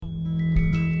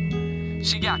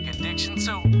She got addiction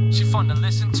too. She fun to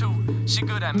listen to. She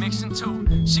good at mixing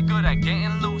too. She good at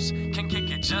getting loose. Can kick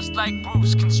it just like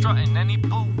Bruce. Constructing any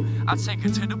boo. I take her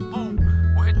to the boo.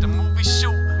 We'll hit the movie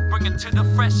shoot. Bring it to the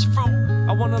fresh fruit.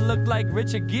 I wanna look like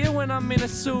Richard Gere when I'm in a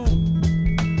suit.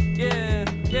 Yeah,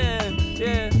 yeah,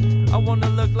 yeah. I wanna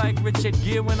look like Richard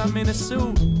Gere when I'm in a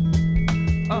suit.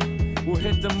 We'll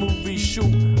hit the movie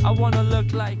shoot. I wanna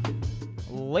look like.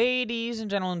 Ladies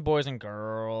and gentlemen, boys and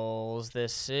girls,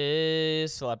 this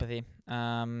is Telepathy.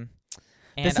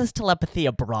 This is Telepathy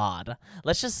Abroad.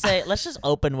 Let's just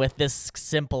open with this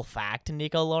simple fact,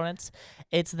 Nico Lawrence.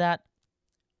 It's that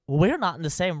we're not in the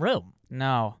same room.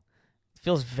 No. It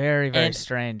feels very, very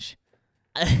strange.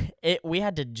 We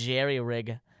had to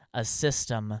jerry-rig a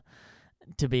system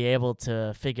to be able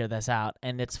to figure this out,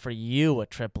 and it's for you,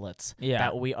 triplets,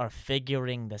 that we are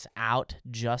figuring this out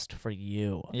just for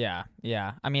you. Yeah,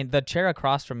 yeah. I mean, the chair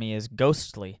across from me is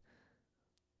ghostly.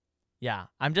 Yeah,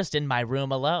 I'm just in my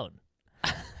room alone.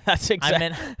 That's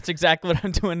exactly what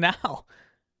I'm doing now.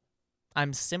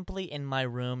 I'm simply in my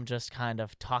room just kind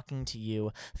of talking to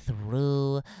you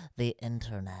through the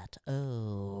internet.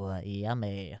 Oh,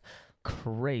 yummy.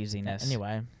 Craziness.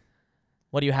 Anyway,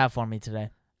 what do you have for me today?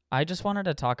 I just wanted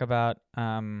to talk about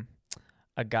a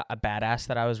badass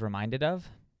that I was reminded of.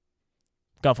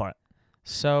 Go for it.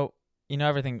 So, you know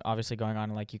everything obviously going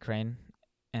on in like Ukraine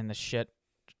and the shit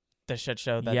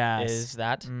show that is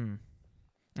that.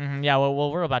 Yeah, well,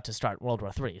 we're about to start World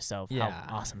War III, so how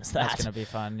awesome is that? That's going to be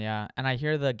fun, yeah. And I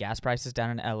hear the gas prices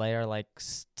down in LA are like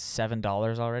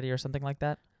 $7 already or something like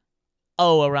that.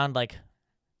 Oh, around like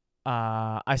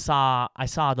I saw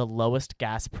the lowest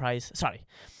gas price. Sorry.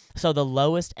 So the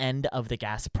lowest end of the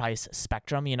gas price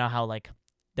spectrum, you know how like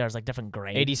there's like different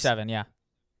grades? 87, yeah.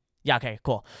 Yeah, okay,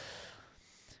 cool.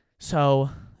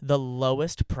 So the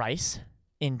lowest price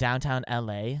in downtown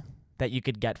LA that you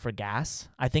could get for gas,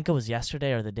 I think it was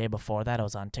yesterday or the day before that, I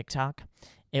was on TikTok.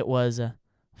 It was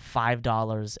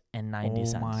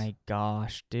 $5.90. Oh my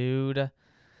gosh, dude.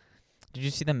 Did you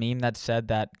see the meme that said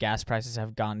that gas prices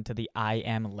have gone to the I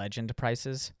Am Legend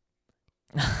prices?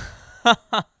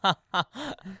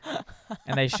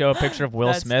 And they show a picture of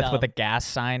Will Smith with a gas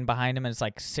sign behind him, and it's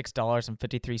like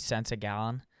 $6.53 a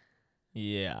gallon.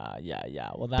 Yeah.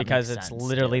 Well, that because makes it's sense,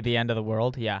 literally dude. the end of the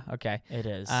world. Yeah, okay. It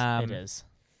is. It is.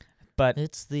 But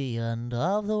it's the end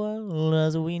of the world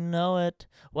as we know it.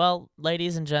 Well,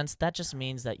 ladies and gents, that just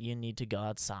means that you need to go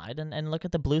outside and look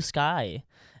at the blue sky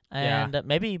and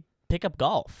maybe pick up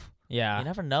golf. Yeah. You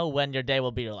never know when your day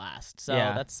will be your last. So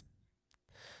that's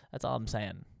all I'm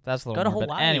saying. That's a little go to more,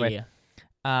 Hawaii.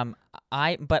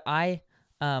 But anyway,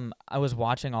 I was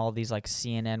watching all of these like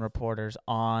CNN reporters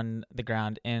on the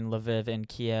ground in Lviv, in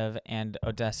Kiev, and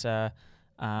Odessa,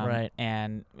 right,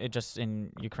 and it just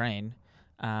in Ukraine,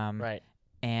 right,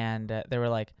 and they were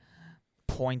like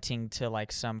pointing to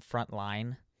like some front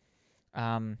line,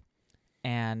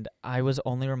 and I was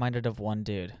only reminded of one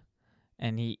dude,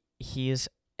 and he is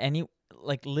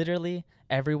like literally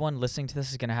everyone listening to this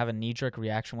is gonna have a knee-jerk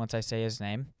reaction once I say his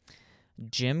name,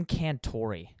 Jim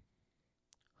Cantore.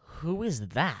 Who is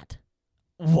that?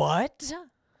 What?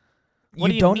 What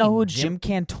do you don't mean, know who Jim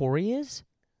Cantore is?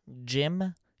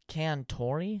 Jim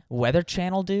Cantore? Weather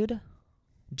Channel dude?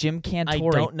 Jim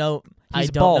Cantore. I don't know. He's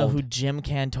I don't bald. know who Jim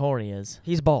Cantore is.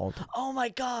 He's bald. Oh my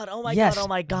god! Yes, Oh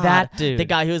my god! that dude. The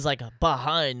guy who's like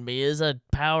behind me is a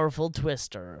powerful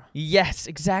twister. Yes,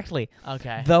 exactly.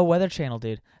 Okay. The Weather Channel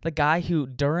dude. The guy who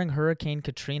during Hurricane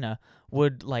Katrina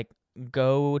would like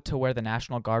go to where the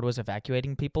National Guard was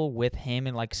evacuating people with him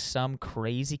and like some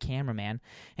crazy cameraman,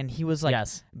 and he was like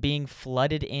being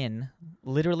flooded in,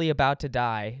 literally about to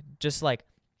die, just like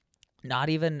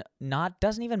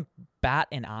doesn't even bat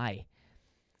an eye.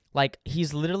 Like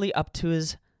he's literally up to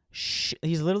his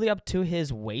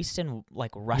waist in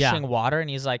like rushing water, and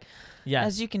he's like,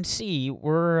 as you can see,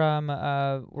 we're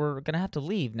gonna have to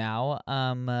leave now.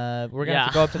 We're gonna have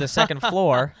to go up to the second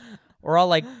floor. We're all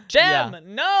like, Jim,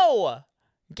 no,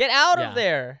 get out of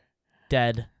there.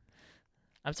 Dead.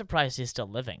 I'm surprised he's still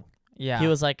living. Yeah. He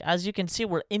was like, as you can see,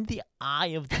 we're in the eye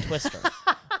of the twister.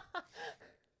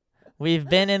 We've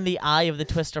been in the eye of the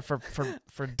twister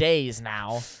for days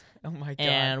now. Oh my god.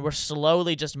 And we're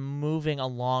slowly just moving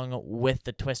along with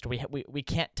the twister. We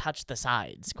can't touch the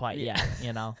sides quite yet,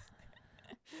 you know.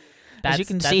 As you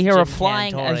can see here, we're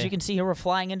flying. As you can see here, we're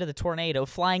flying into the tornado,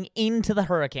 flying into the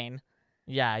hurricane.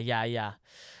 Yeah.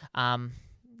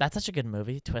 That's such a good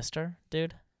movie, Twister,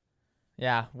 dude.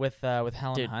 Yeah, with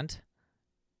Helen Hunt.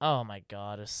 Oh my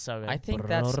god, it's so good. I think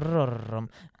was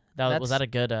that a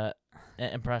good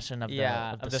impression of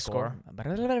the score.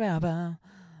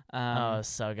 Oh,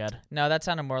 so good. No, that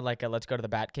sounded more like a let's go to the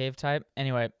Batcave type.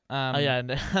 Anyway. Oh yeah.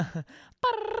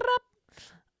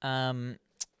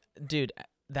 Dude,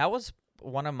 that was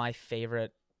one of my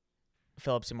favorite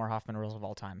Philip Seymour Hoffman roles of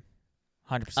all time.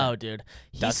 100%. Oh, dude,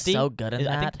 he's Dusty? so good in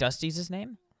that. I think Dusty's his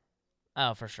name.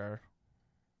 Oh, for sure.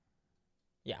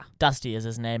 Yeah. Dusty is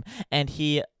his name, and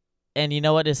you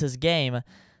know what is his game?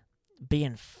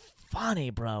 Being funny,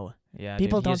 bro. Yeah.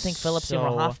 People dude, don't he's think Philip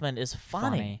Seymour so Hoffman is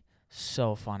funny.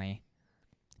 So funny.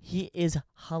 He is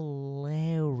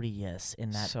hilarious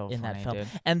in that So that funny, film, dude.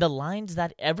 and the lines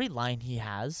every line he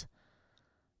has,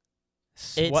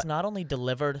 it's not only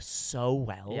delivered so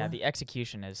well. Yeah, the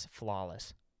execution is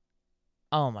flawless.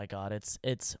 Oh my god,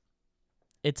 it's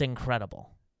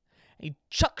incredible. He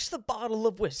chucks the bottle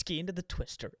of whiskey into the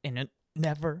twister, and it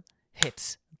never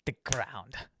hits the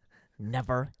ground.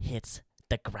 Never hits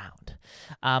the ground.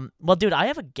 Well, dude, I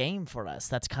have a game for us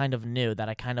that's kind of new that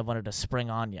I kind of wanted to spring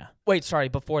on you. Wait, sorry.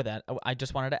 Before that, I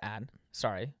just wanted to add.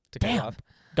 Sorry to cut you Damn. off.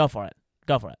 Go for it.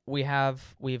 Go for it.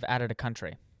 We've added a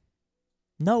country.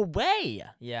 No way.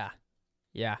 Yeah.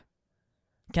 Yeah.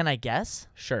 Can I guess?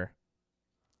 Sure.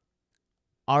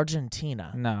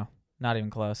 Argentina. No, not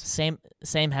even close.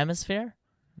 Same hemisphere?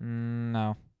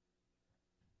 No.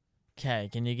 Okay,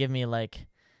 can you give me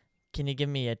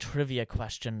a trivia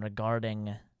question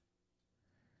regarding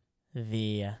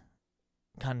the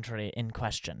country in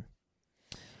question?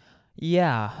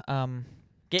 Yeah.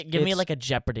 Give me like a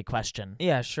Jeopardy question.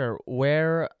 Yeah, sure.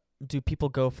 Where do people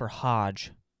go for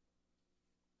Hajj?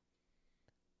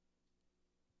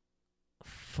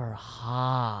 For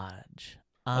Hajj.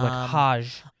 Like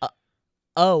Hajj.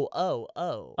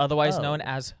 Otherwise known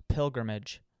as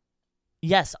pilgrimage.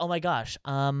 Yes. Oh my gosh.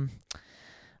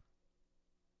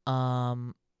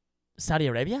 Saudi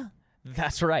Arabia?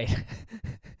 That's right.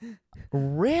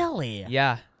 Really?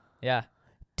 Yeah. Yeah.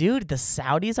 Dude, the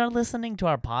Saudis are listening to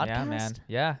our podcast? Yeah, man.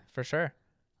 Yeah, for sure.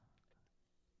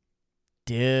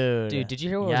 Dude, did you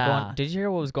hear what was going? Did you hear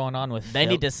what was going on with? They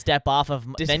need to step off of.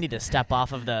 They need to step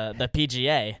off of the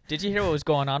PGA. Did you hear what was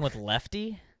going on with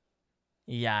Lefty?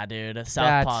 Yeah, dude.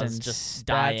 Southpaw's just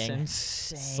dying. That's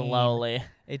insane. Slowly.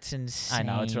 It's insane. I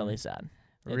know, it's really sad.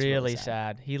 It's really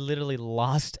sad. He literally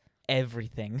lost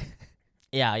everything.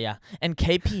 Yeah. And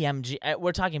KPMG,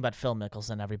 we're talking about Phil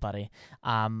Mickelson, everybody.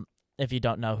 If you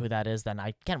don't know who that is, then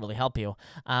I can't really help you.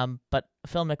 But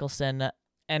Phil Mickelson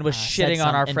and was shitting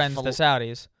on our friends, the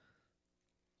Saudis.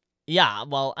 Yeah,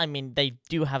 well, I mean, they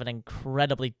do have an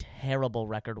incredibly terrible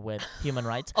record with human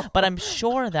rights, but I'm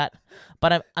sure that,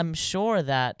 I'm sure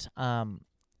that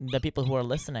the people who are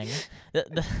listening,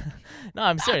 no,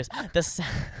 I'm serious.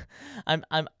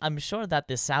 I'm sure that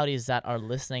the Saudis that are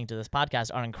listening to this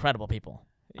podcast are incredible people.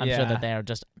 I'm sure that they are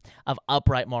just of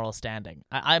upright moral standing.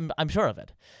 I'm sure of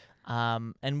it.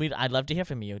 And I'd love to hear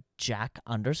from you,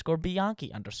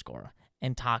 Jack_Bianchi_,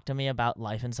 and talk to me about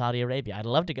life in Saudi Arabia. I'd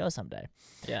love to go someday.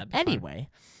 Yeah. Anyway,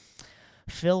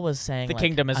 Phil was saying The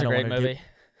Kingdom is a great movie.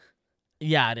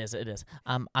 Yeah, it is. It is.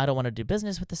 I don't want to do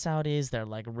business with the Saudis. They're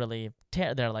like really.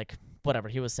 They're like whatever.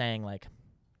 He was saying like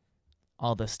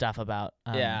all this stuff about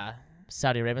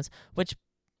Saudi Arabians, which,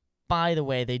 by the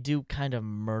way, they do kind of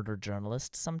murder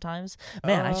journalists sometimes.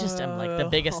 Man, I just am like the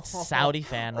biggest Saudi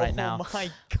fan right now. Oh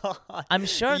my god! I'm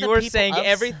sure you were saying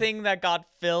everything that got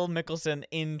Phil Mickelson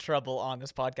in trouble on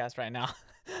this podcast right now.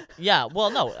 Yeah, well,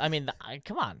 no, I mean,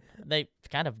 come on, they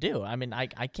kind of do. I mean,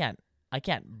 I can't,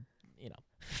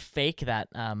 fake that.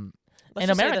 Let's in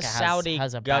just America, say the Saudi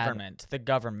has a government, the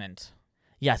government.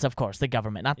 Yes, of course, the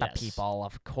government, not Yes. the people.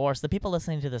 Of course, the people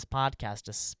listening to this podcast,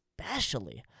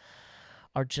 especially,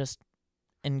 are just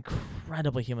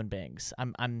incredible human beings.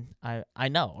 I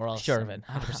know, or else Sure of it,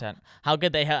 100%. How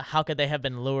could they have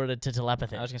been lured to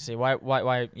telepathy? I was gonna say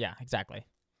why? Yeah, exactly.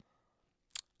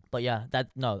 But yeah,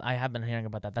 I have been hearing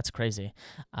about that. That's crazy.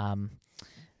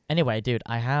 Anyway, dude,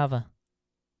 I have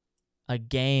a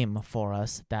game for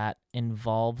us that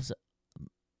involves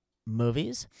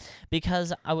movies,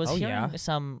 because I was hearing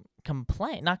some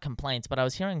not complaints, but I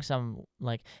was hearing some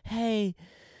like, hey,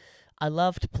 I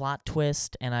loved Plot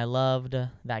Twist and I loved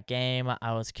that game.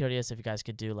 I was curious if you guys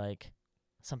could do like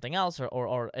something else,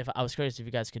 or if I was curious if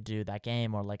you guys could do that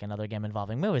game or like another game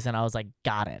involving movies. And I was like,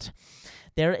 got it.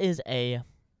 There is a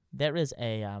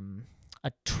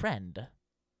trend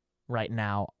right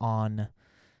now on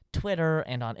Twitter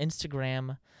and on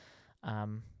Instagram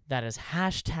that is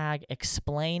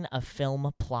 #explain a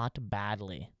film plot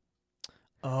badly.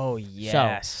 Oh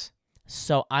yes.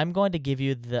 So I'm going to give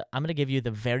you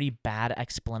the very bad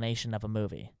explanation of a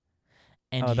movie,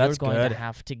 and you're going to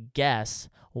have to guess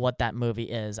what that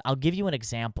movie is. I'll give you an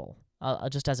example,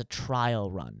 just as a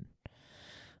trial run.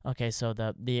 Okay, so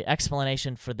the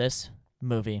explanation for this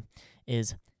movie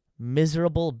is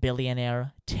miserable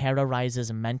billionaire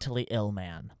terrorizes mentally ill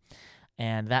man.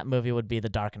 And that movie would be The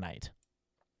Dark Knight.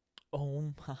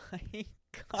 Oh my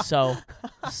god. So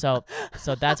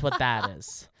that's what that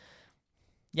is.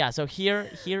 Yeah, so here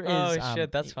is Oh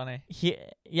shit, that's funny.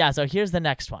 So here's the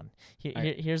next one.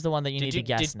 Alright. Here's the one that you need to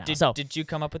guess now. Did you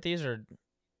come up with these or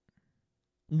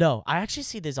No, I actually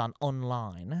see these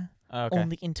online, okay. on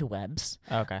the interwebs.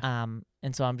 Okay.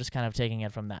 And so I'm just kind of taking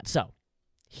it from that. So,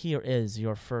 here is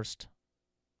your first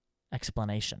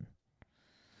explanation.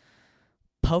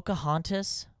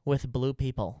 Pocahontas with blue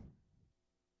people.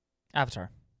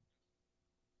 Avatar.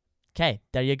 Okay,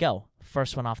 there you go.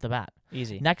 First one off the bat.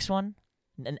 Easy. Next one,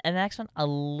 and next one, a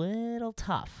little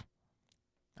tough.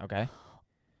 Okay.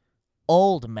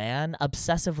 Old man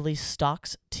obsessively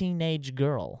stalks teenage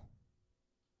girl.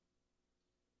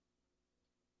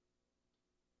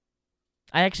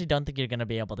 I actually don't think you're going to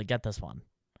be able to get this one.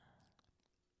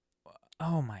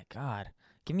 Oh my god.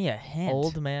 Give me a hint.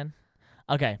 Old man.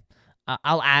 Okay,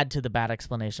 I'll add to the bad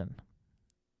explanation.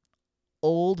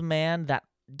 Old man that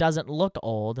doesn't look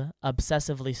old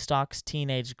obsessively stalks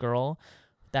teenage girl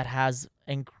that has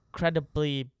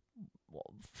incredibly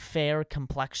fair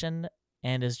complexion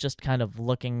and is just kind of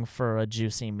looking for a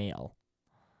juicy meal.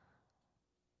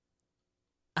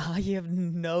 I have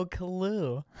no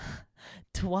clue.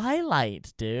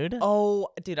 Twilight, dude. Oh,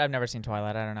 dude, I've never seen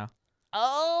Twilight. I don't know.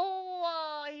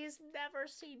 Oh, he's never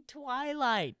seen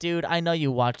Twilight. Dude, I know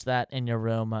you watch that in your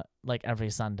room like every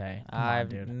Sunday. Come on, I have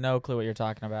dude. no clue what you're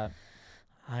talking about.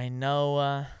 I know,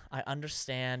 I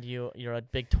understand you're a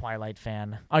big Twilight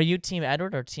fan. Are you Team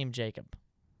Edward or Team Jacob?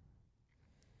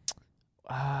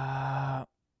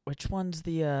 Which one's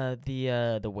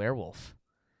the werewolf?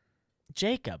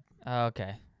 Jacob. Oh,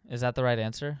 okay. Is that the right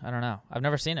answer? I don't know. I've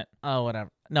never seen it. Oh, whatever.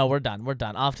 No, we're done. We're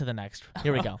done. Off to the next.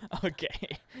 Here we go.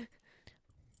 Okay.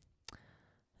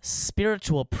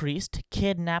 Spiritual priest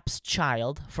kidnaps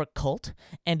child for cult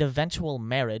and eventual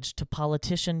marriage to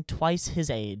politician twice his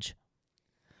age.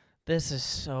 This is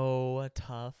so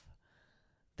tough.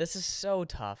 This is so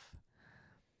tough.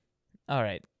 All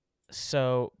right.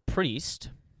 So, priest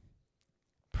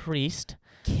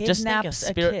kidnaps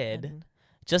a kid.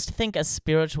 Just think a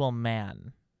spiritual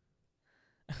man.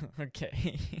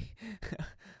 Okay.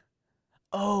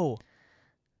 Oh.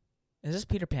 Is this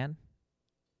Peter Pan?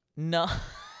 No.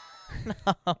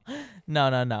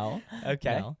 No.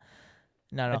 Okay.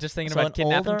 No. I'm just thinking So about an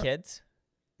kidnapping older- kids.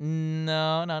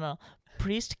 No.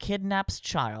 Priest kidnaps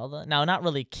child. No, not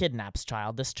really kidnaps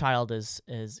child. This child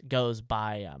goes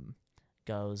by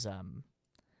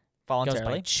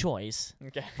Voluntarily. choice.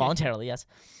 Okay. Voluntarily, yes.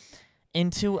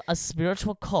 Into a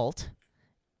spiritual cult,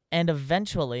 and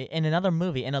eventually, in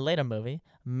a later movie,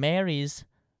 marries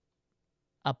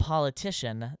a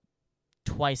politician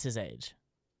twice his age.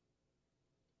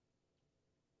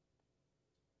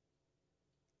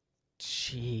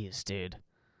 Jeez, dude.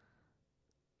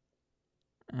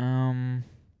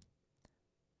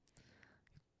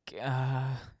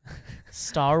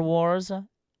 Star Wars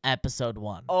Episode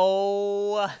 1.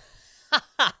 Oh.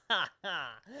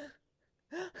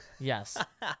 Yes.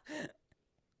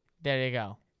 There you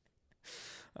go.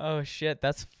 Oh shit,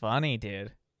 that's funny,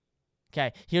 dude.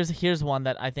 Okay, here's one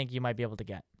that I think you might be able to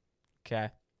get. Okay.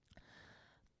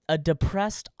 A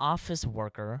depressed office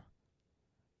worker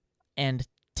and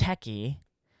techie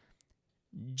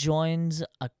joins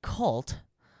a kung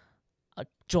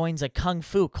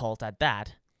fu cult at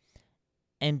that,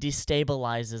 and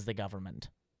destabilizes the government.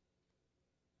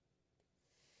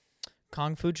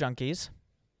 Kung Fu Junkies.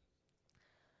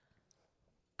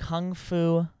 Kung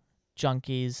fu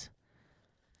junkies,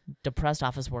 depressed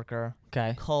office worker,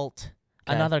 Okay. cult,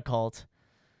 'Kay. another cult,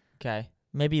 Okay.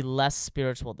 maybe less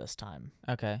spiritual this time.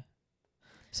 Okay.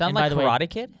 Sound And like by the way- Karate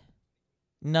Kid?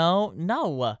 No. And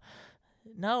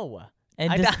you're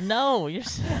I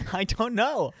don't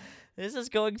know. this is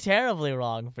going terribly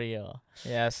wrong for you.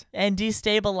 Yes. And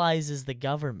destabilizes the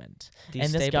government.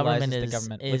 And this government Destabilizes is the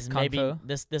government is with Kung maybe Fu?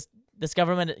 this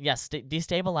government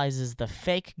destabilizes the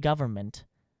fake government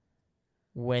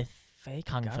with Fake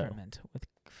Kung Fu. government with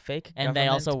fake And they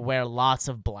government. also wear lots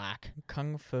of black.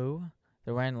 Kung Fu.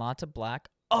 They're wearing lots of black.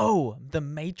 Oh, The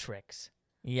Matrix.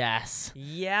 Yes.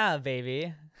 Yeah,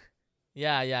 baby.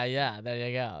 Yeah. There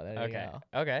you go. There you go.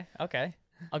 Okay.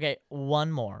 Okay,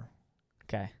 one more.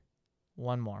 Okay.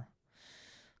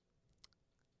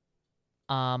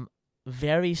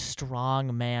 Very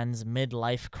strong man's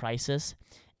midlife crisis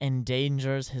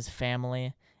endangers his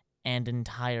family and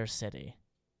entire city.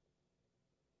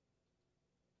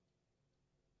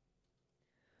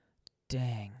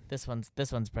 Dang. This one's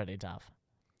pretty tough.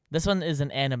 This one is an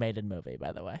animated movie,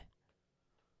 by the way.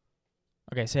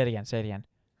 Okay, say it again. Say it again.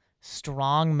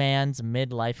 Strong man's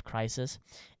midlife crisis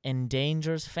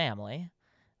endangers family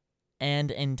and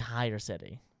entire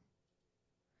city.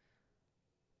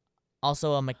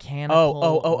 Also a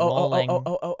mechanical rolling...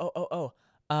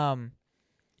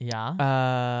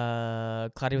 Yeah?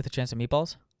 Cloudy with a Chance of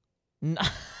Meatballs? No.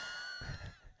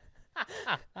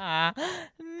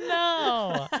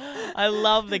 I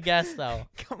love the guess, though.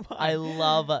 Come on. I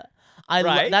love that.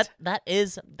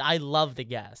 I love the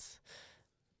guess.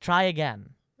 Try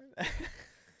again.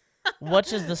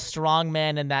 Which is the strong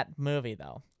man in that movie,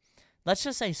 though? Let's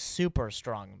just say super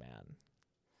strong man.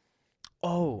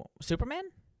 Oh, Superman?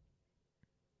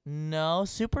 No,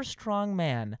 super strong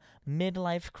man.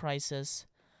 Midlife crisis.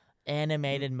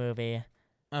 Animated movie.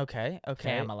 Okay.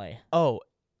 Family. Oh,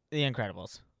 The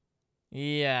Incredibles.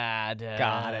 Yeah, dude.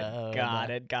 Got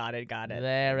it.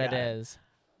 There it is.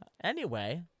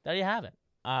 Anyway, there you have it.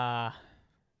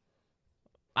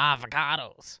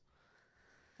 Avocados.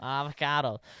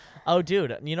 Avocado. Oh,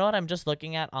 dude, you know what I'm just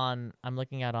looking at on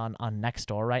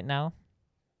Nextdoor right now?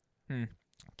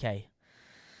 Okay.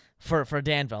 For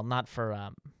Danville, not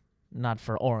for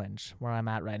Orange, where I'm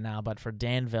at right now, but for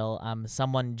Danville,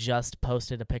 someone just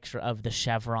posted a picture of the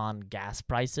Chevron gas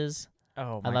prices.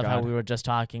 Oh I my love God. how we were just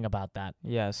talking about that.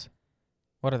 Yes.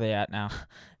 What are they at now?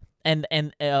 And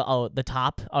the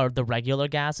top or the regular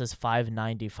gas is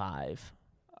 $5.95.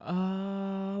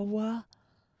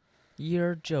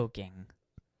 You're joking.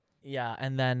 Yeah,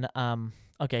 and then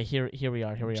okay, here we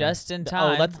are. Just in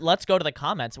time. Oh, let's go to the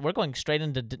comments. We're going straight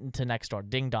into Nextdoor.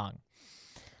 Ding dong.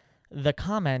 The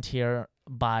comment here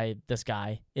by this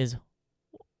guy is,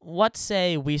 "What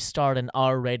say we start an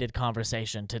R-rated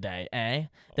conversation today, eh?"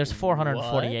 There's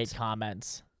 448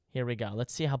 comments. Here we go.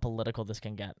 Let's see how political this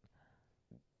can get.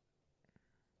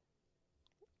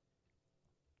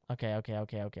 Okay.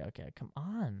 Come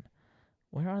on.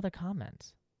 Where are the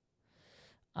comments?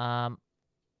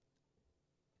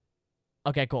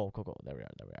 Okay, cool. There we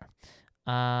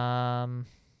are.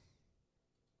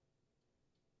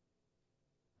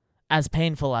 As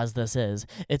painful as this is,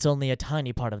 it's only a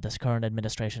tiny part of this current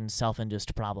administration's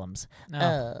self-induced problems.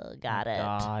 Oh, Got it.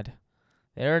 God.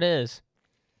 There it is.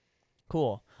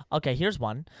 Cool. Okay, here's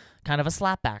one. Kind of a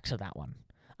slapback to that one.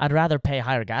 I'd rather pay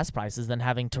higher gas prices than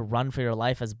having to run for your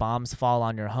life as bombs fall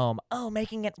on your home. Oh,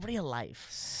 making it real life.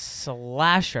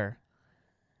 Slasher.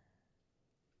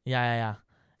 Yeah.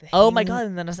 Oh my God,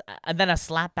 and then a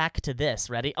slap back to this.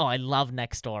 Ready? Oh, I love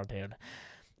Nextdoor, dude.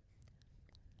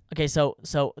 Okay, so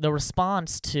the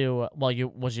response to,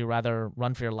 would you rather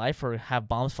run for your life or have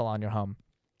bombs fall on your home?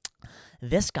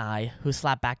 This guy who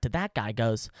slapped back to that guy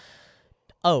goes,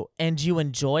 "Oh, and you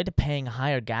enjoyed paying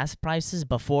higher gas prices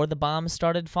before the bombs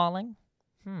started falling?"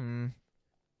 Oh,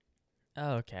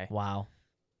 okay. Wow.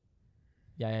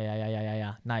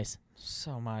 Yeah. Nice.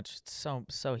 So much. It's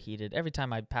so heated. Every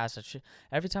time I pass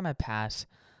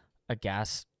a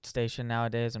gas station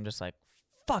nowadays, I'm just like,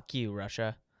 "Fuck you,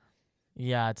 Russia."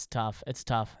 Yeah, it's tough. It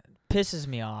pisses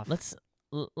me off. Let's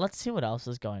see what else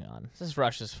is going on. This is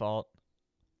Russia's fault.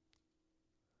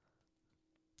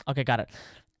 Okay, got it.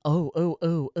 Oh.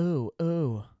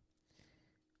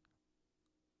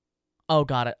 Oh,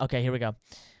 got it. Okay, here we go.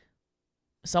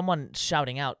 Someone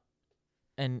shouting out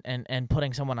and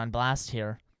putting someone on blast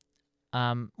here.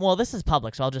 Well, this is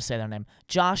public, so I'll just say their name.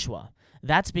 Joshua.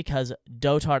 That's because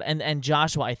Dotard and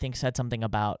Joshua, I think, said something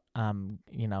about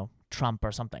Trump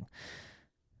or something.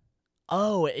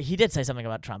 Oh, he did say something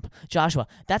about Trump. Joshua,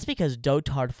 that's because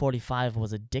Dotard 45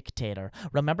 was a dictator.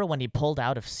 Remember when he pulled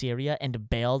out of Syria and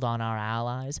bailed on our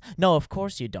allies? No, of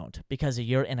course you don't, because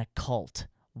you're in a cult.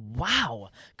 Wow.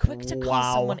 Quick to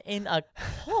call someone in a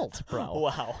cult, bro.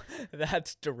 Wow.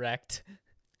 That's direct.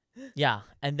 Yeah,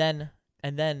 and then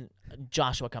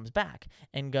Joshua comes back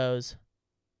and goes,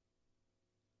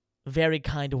 "Very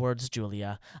kind words,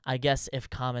 Julia. I guess if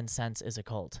common sense is a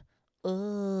cult."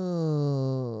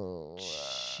 Oh.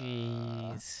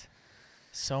 Jeez.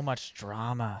 So much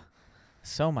drama.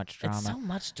 It's so much drama.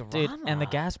 Dude, and the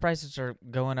gas prices are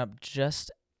going up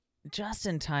just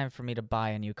in time for me to buy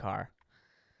a new car.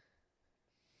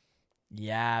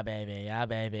 Yeah,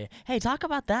 baby. Hey, talk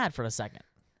about that for a second.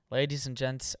 Ladies and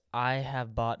gents, I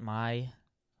have bought my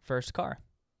first car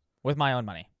with my own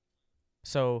money.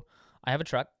 So, I have a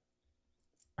truck.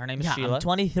 Her name is Sheila. I'm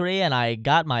 23 and I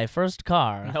got my first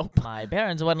car. Nope. My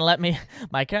parents wouldn't let me.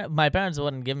 My parents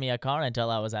wouldn't give me a car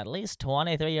until I was at least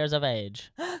 23 years of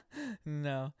age.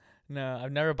 No,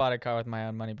 I've never bought a car with my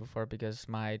own money before because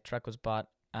my truck was bought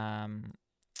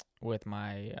with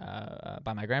by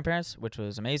my grandparents, which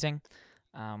was amazing.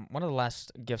 One of the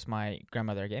last gifts my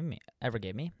grandmother ever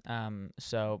gave me.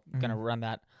 So gonna run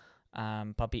that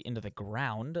puppy into the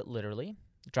ground, literally.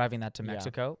 Driving that to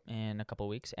Mexico in a couple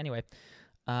weeks. Anyway.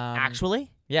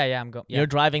 Actually? Yeah, I'm going. Yeah. You're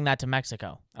driving that to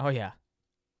Mexico. Oh yeah.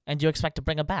 And you expect to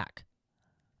bring it back?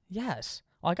 Yes.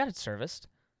 Well, I got it serviced.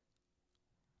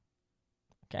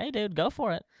 Okay, dude, go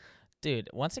for it. Dude,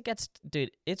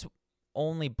 it's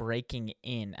only breaking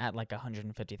in at like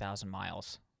 150,000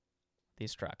 miles.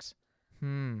 These trucks.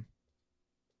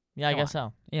 Yeah, I guess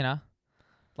so. You know,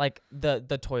 like the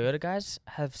Toyota guys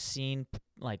have seen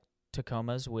like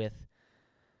Tacomas with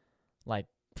like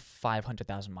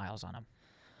 500,000 miles on them.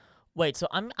 Wait, so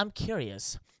I'm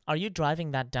curious. Are you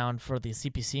driving that down for the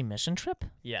CPC mission trip?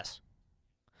 Yes.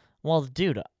 Well,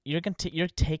 dude, you're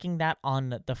taking that on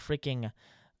the freaking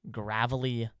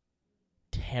gravelly,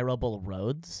 terrible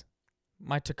roads?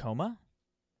 My Tacoma?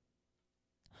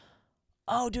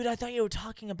 Oh, dude, I thought you were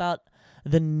talking about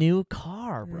the new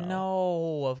car, bro.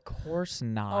 No, of course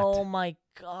not. Oh my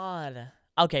god.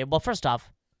 Okay, well, first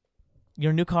off,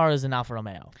 your new car is an Alfa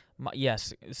Romeo.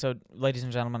 Yes. So, ladies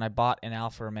and gentlemen, I bought an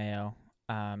Alfa Romeo,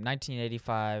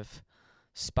 1985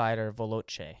 Spider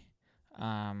Veloce,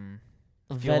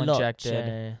 fuel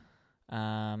injected,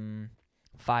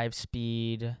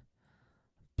 5-speed,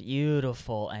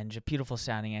 beautiful engine, beautiful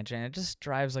sounding engine. It just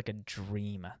drives like a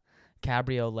dream.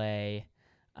 Cabriolet.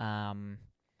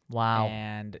 Wow.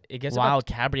 And it gets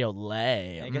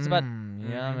cabriolet. It gets about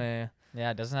yummy.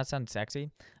 Yeah, doesn't that sound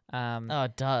sexy? Oh,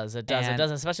 it does. It does. It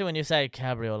does, especially when you say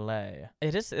cabriolet.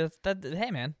 It is. It's that.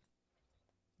 Hey, man.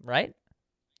 Right?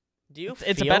 Do you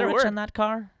it's feel a better rich word in that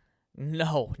car?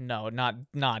 No,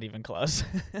 not even close.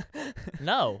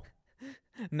 No.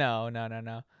 No.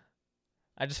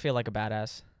 I just feel like a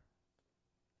badass.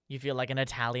 You feel like an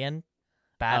Italian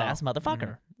badass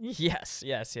motherfucker. Yes.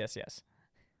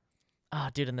 Oh,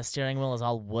 dude, and the steering wheel is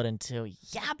all wooden too.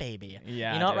 Yeah, baby.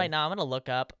 Yeah. You know what? Right now, I'm gonna look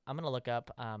up.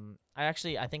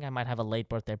 I think I might have a late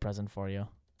birthday present for you.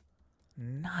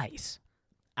 Nice.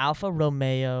 Alfa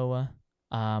Romeo.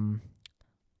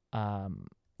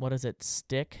 What is it?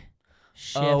 Stick.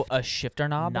 Shift. A shifter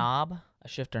knob. A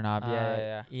shifter knob.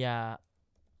 Yeah. Yeah.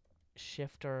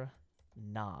 Shifter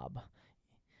knob.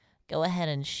 Go ahead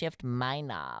and shift my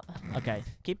knob. Okay,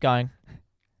 keep going.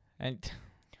 And.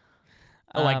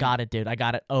 I got it, dude. I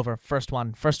got it. Over. First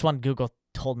one Google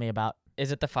told me about.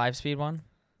 Is it the 5-speed one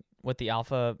with the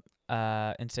Alpha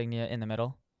insignia in the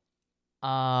middle?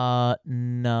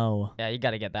 No. Yeah, you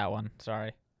got to get that one.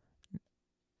 Sorry.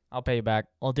 I'll pay you back.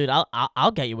 Well, dude,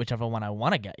 I'll get you whichever one I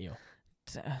want to get you.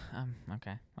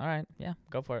 Okay. All right. Yeah,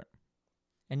 go for it.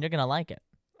 And you're going to like it.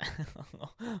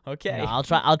 Okay. No,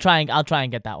 I'll try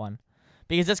and get that one.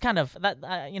 Because it's kind of that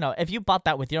if you bought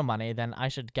that with your money, then I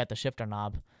should get the shifter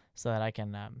knob so that I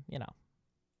can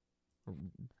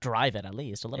drive it at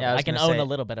least a little bit. I can own a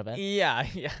little bit of it. Yeah.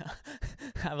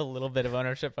 Have a little bit of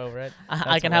ownership over it.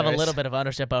 I can have a little bit of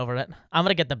ownership over it. I'm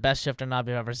going to get the best shifter knob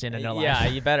you've ever seen in your life. Yeah,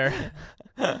 you better.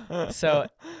 So,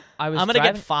 I'm going to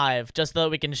get 5 just so that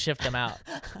we can shift them out.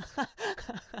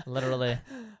 Literally.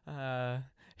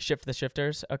 Shift the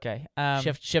shifters? Okay.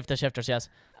 Shift the shifters, yes.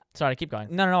 Sorry, keep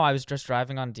going. No. I was just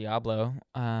driving on Diablo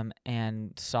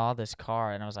and saw this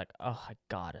car, and I was like, oh, I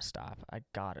gotta stop. And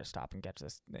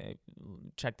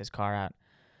check this car out.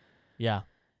 Yeah.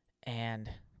 And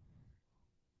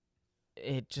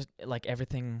it just, like,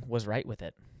 everything was right with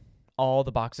it. All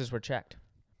the boxes were checked.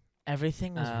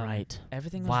 Everything was right.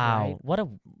 Everything was right. What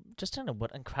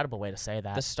what incredible way to say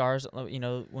that. The stars,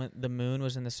 when the moon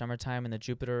was in the summertime and the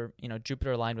Jupiter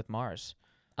aligned with Mars.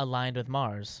 Aligned with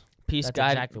Mars. Peace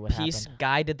happened.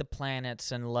 Guided the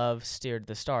planets, and love steered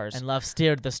the stars. Love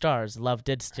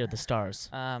did steer the stars.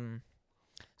 And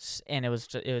it was.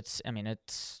 It's. I'm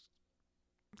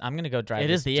gonna go drive. It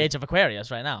is the age of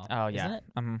Aquarius right now. Oh yeah. Isn't it?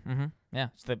 Mm-hmm. Yeah.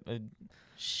 It's the.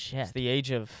 Shit. It's the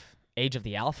age of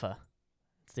the Alpha.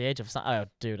 It's the age of. Oh,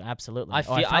 dude, absolutely. I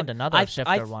found another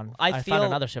shifter one. I found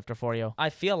another shifter for you. I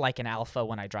feel like an alpha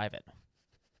when I drive it.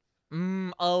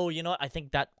 Oh, you know what? I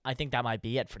think that might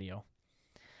be it for you.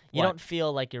 You don't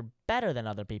feel like you're better than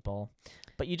other people,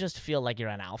 but you just feel like you're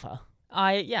an alpha.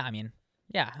 I'm an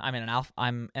alpha.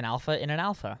 I'm an alpha in an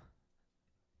alpha.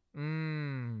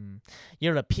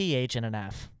 You're a PH in an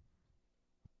F.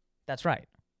 That's right.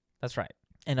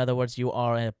 In other words, you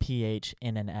are a PH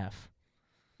in an F.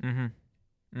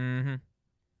 Mm-hmm.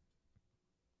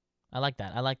 I like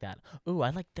that. Ooh,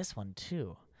 I like this one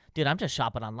too. Dude, I'm just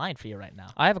shopping online for you right now.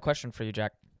 I have a question for you,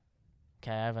 Jack.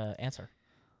 Okay, I have an answer.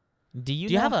 Do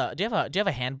you have a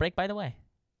handbrake, by the way?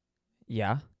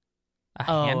 Yeah.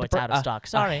 It's out of stock.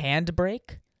 Sorry. A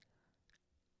handbrake?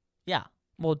 Yeah.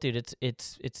 Well, dude,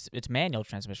 it's manual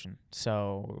transmission.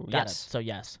 So Got yes. it. So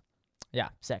yes. Yeah.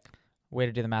 Sick. Way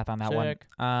to do the math on that Sick.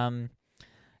 one.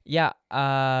 Yeah.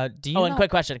 Do you Oh, know and quick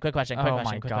question. Oh my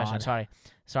Quick question. God.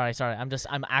 Sorry.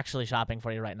 I'm actually shopping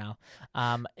for you right now.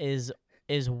 Is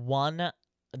one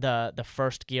the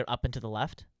first gear up and to the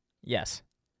left, Yes.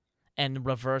 and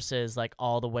reverse is like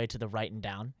all the way to the right and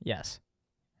down? Yes.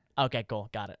 Okay, cool.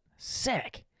 Got it.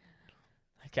 Sick.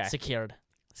 Okay. Secured.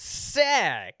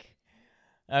 Sick.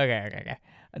 Okay.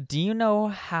 Do you know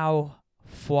how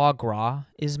foie gras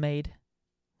is made?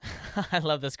 I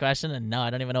love this question, and no, I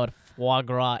don't even know what foie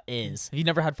gras is. Have you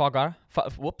never had foie gras?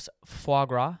 Foie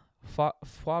gras?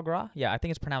 Foie gras? Yeah, I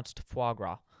think it's pronounced foie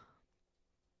gras.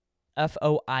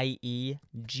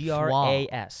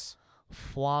 FOIEGRAS.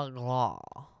 Foie gras.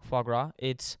 Foie gras.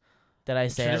 It's Did I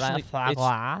say it right? Foie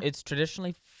gras. it's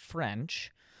traditionally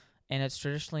French, and it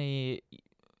traditionally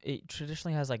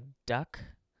has like duck.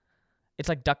 It's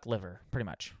like duck liver, pretty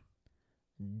much.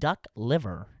 Duck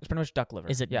liver. It's pretty much duck liver.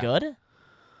 Is it Yeah. good?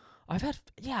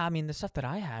 I mean, the stuff that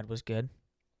I had was good.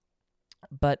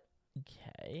 But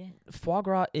Okay. foie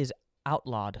gras is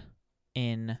outlawed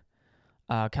in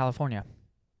California.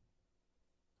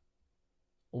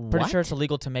 Pretty sure it's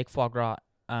illegal to make foie gras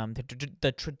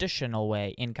the traditional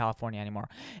way in California anymore.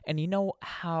 And you know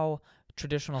how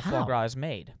traditional foie How? gras is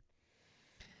made?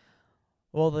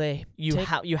 Well,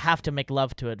 You have to make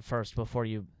love to it first before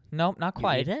you Nope, not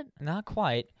quite. eat it. Not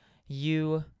quite.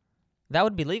 That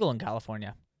would be legal in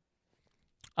California.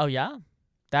 Oh yeah,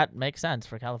 that makes sense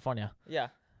for California. Yeah.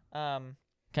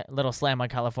 Little slam on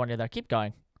California there. Keep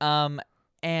going.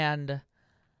 And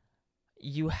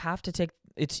you have to take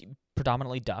it's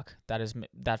predominantly duck that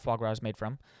foie gras is made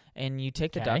from, and you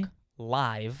take the Okay. duck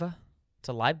live. It's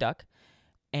a live duck,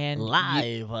 and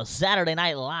A Saturday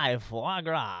Night Live foie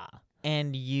gras.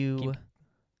 you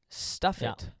stuff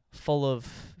Yeah. it full of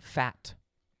fat.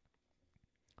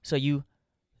 So you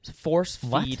force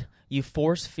feed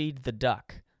the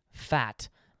duck fat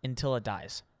until it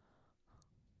dies.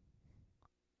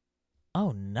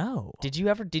 Oh no. Did you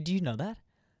know that?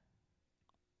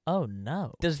 Oh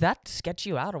no. Does that sketch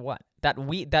you out or what? That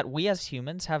we as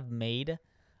humans have made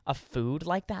a food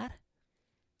like that?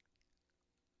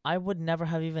 I would never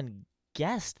have even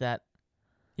guessed that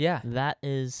Yeah. that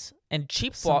is And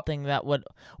cheap foie something that would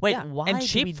wait. yeah. Why? And do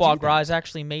cheap we foie do gras that? is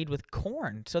actually made with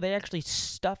corn. So they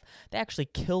actually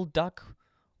kill duck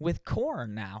with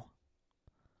corn now.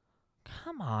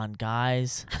 Come on,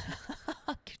 guys.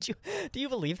 Do you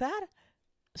believe that?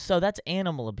 So that's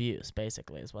animal abuse,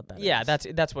 basically, is what that is. Yeah,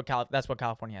 that's what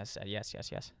California has said. Yes.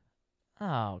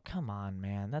 Oh, come on,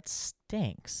 man. That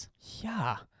stinks.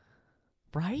 Yeah.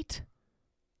 Right?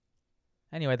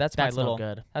 Anyway, that's no my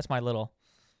good.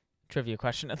 trivia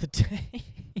question of the day.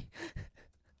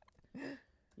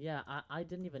 Yeah, I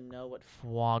didn't even know what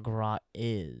foie gras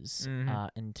is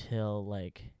until,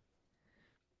 like,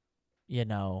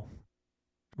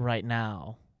 right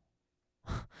now.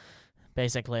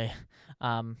 Basically.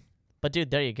 But,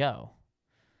 dude, there you go.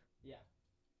 Yeah.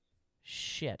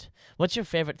 Shit. What's your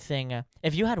favorite thing?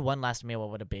 If you had one last meal,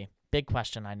 what would it be? Big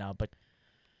question, I know, but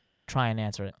try and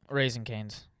answer it. Raising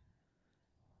Cane's.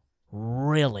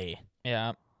 Really?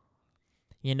 Yeah.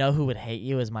 You know who would hate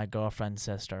you is my girlfriend's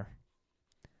sister.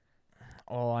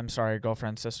 Oh, I'm sorry,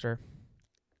 girlfriend, sister.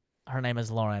 Her name is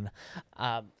Lauren.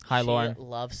 Hi, Lauren.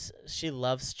 She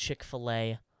loves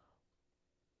Chick-fil-A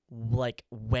like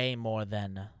way more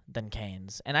than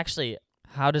Cane's. And actually,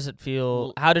 How does it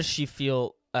feel? How does she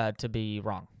feel to be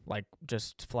wrong? Like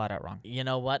just flat out wrong. you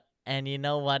know what? And you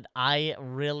know what? I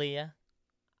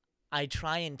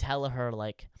try and tell her,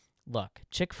 like, look,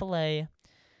 Chick-fil-A,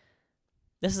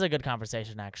 this is a good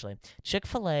conversation, actually.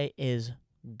 Chick-fil-A is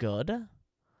good,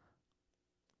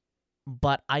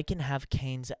 but I can have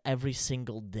Cane's every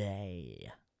single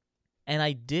day. And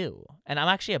I do. And I'm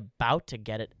actually about to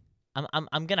get it. I'm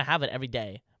going to have it every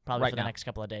day, probably Right for the now. next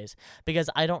couple of days, because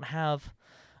I don't have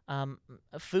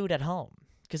food at home,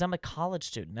 because I'm a college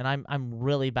student, and I'm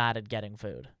really bad at getting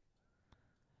food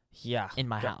Yeah. in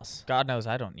my house. God knows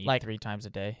I don't eat Like- 3 times a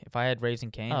day. If I had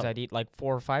Raising Cane's, Oh. I'd eat like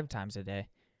 4 or 5 times a day.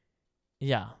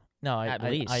 Yeah. No, At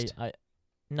least.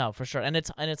 No, for sure. And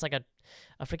it's like a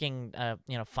freaking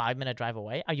 5-minute drive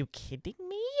away. Are you kidding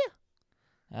me?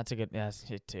 That's a good. Yes,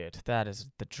 dude. That is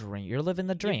the dream. You're living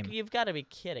the dream. You've got to be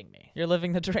kidding me. You're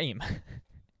living the dream.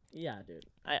 Yeah, dude.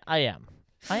 I am.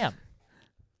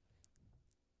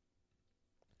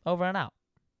 Over and out.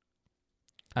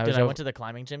 I Dude, I went to the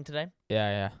climbing gym today.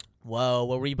 Yeah. Whoa,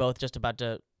 were we both just about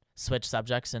to switch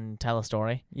subjects and tell a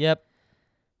story? Yep.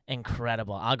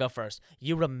 Incredible. I'll go first.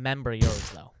 You remember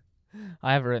yours, though.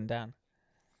 I have it written down.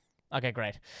 Okay,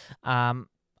 great.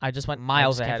 I just went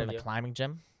Miles I just came ahead from of the you. climbing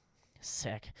gym.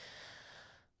 Sick.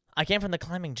 I came from the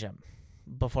climbing gym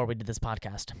before we did this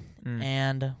podcast,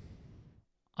 and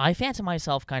I fancy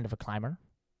myself kind of a climber.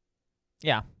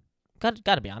 Yeah. Got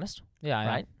to be honest, Yeah.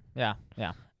 right? Yeah.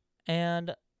 Yeah.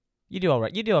 And You do all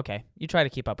right. You do okay. You try to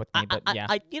keep up with me, but yeah.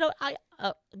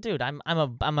 Dude, I'm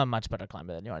a much better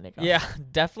climber than you are, Nico. Yeah,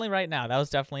 definitely right now. That was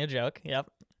definitely a joke. Yep.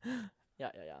 Yeah.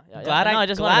 Glad I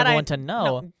just wanted everyone to know.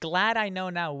 No, glad I know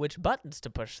now which buttons to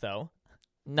push, though.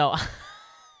 No.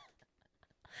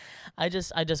 I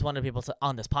just wanted people to,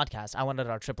 on this podcast, I wanted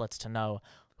our triplets to know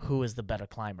who is the better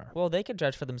climber. Well, they could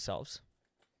judge for themselves.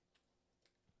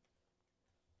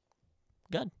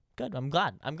 Good. I'm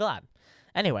glad.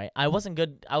 Anyway, I wasn't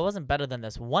good. I wasn't better than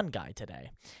this one guy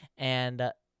today,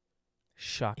 and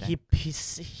Shocking.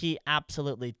 he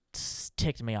absolutely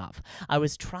ticked me off. I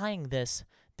was trying this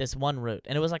one route,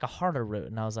 and it was like a harder route,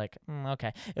 and I was like,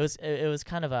 okay. It was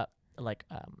kind of a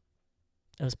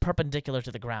it was perpendicular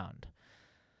to the ground,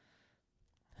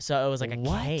 so it was like a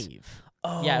What? cave.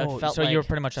 Oh, Yeah, it felt so you were like-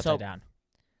 pretty much so- upside down.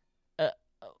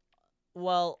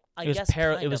 Well, I It was guess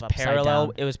it was upside parallel.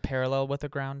 down. It was parallel with the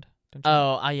ground. Don't you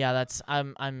know? Oh, yeah. That's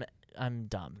I'm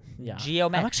dumb. Yeah.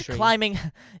 Geometry. I'm actually climbing.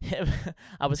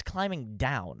 I was climbing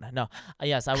down. No,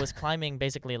 yes, I was climbing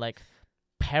basically like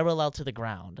parallel to the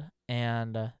ground,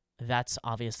 and that's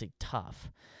obviously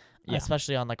tough, Yeah.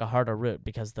 especially on like a harder route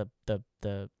because the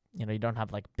you don't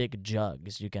have like big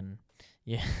jugs.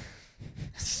 Yeah.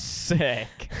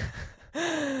 Sick.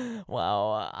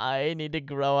 Wow, I need to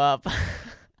grow up.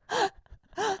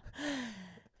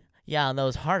 Yeah, on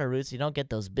those harder routes, you don't get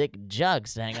those big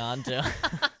jugs to hang on to.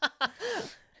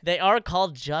 They are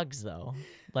called jugs, though.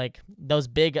 Like those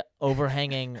big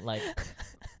overhanging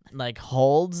like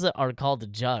holds are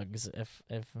called jugs.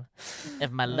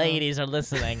 If my ladies are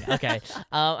listening, okay.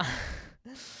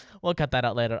 We'll cut that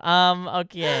out later.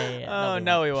 Okay. Oh we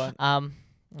no, won't. we won't.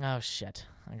 Oh shit.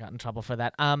 I got in trouble for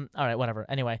that. All right, whatever.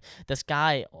 Anyway, this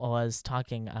guy was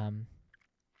talking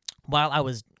while I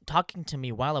was talking to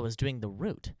me while I was doing the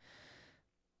route.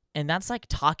 And that's like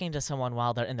talking to someone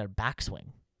while they're in their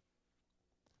backswing.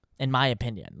 In my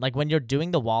opinion. Like when you're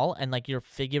doing the wall and like you're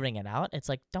figuring it out, it's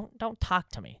like don't talk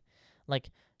to me.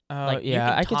 Like Oh you yeah,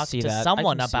 can I talk can see to that.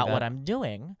 someone I can see about what that. I'm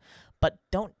doing, but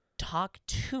don't talk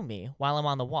to me while I'm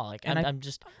on the wall. Like And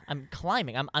I'm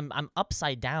climbing. I'm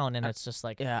upside down and it's just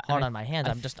like Yeah, and hard I on my hands.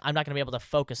 I'm not gonna be able to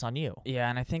focus on you. Yeah,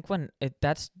 and I think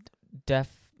that's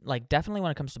definitely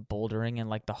when it comes to bouldering and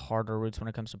like the harder routes when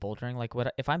it comes to bouldering, like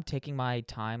what if I'm taking my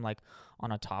time like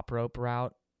on a top rope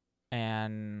route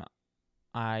and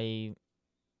I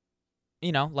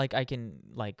like I can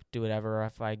like do whatever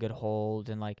if I could hold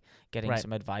and like getting Right.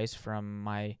 some advice from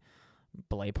my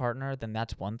belay partner, then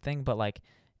that's one thing, but like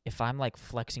if I'm like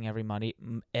flexing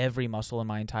every muscle in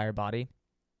my entire body,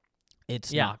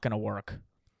 it's Yeah. not going to work.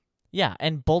 Yeah,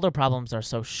 and boulder problems are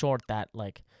so short that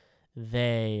like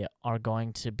they are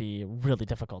going to be really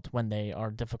difficult when they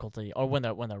are difficulty or when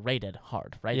they're rated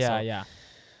hard, right? Yeah.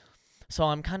 So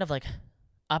I'm kind of like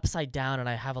upside down and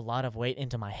I have a lot of weight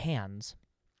into my hands,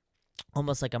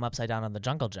 almost like I'm upside down on the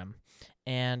jungle gym.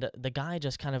 And the guy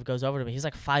just kind of goes over to me. He's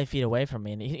like 5 feet away from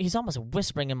me, and he's almost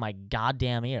whispering in my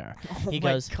goddamn ear. He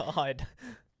goes, God.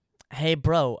 "Hey,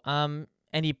 bro." And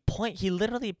he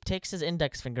literally takes his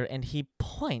index finger and he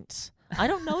points. I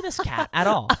don't know this cat at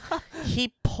all.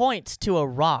 He points to a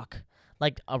rock,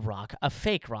 a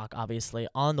fake rock, obviously,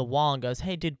 on the wall and goes,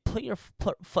 "Hey, dude, put your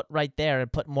foot right there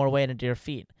and put more weight into your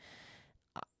feet."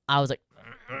 I was like,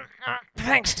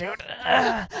 "Thanks, dude."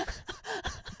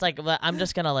 It's like, but I'm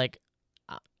just gonna like,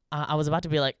 I was about to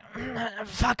be like,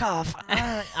 "Fuck off."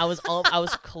 I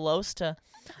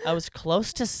was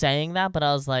close to saying that, but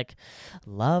I was like,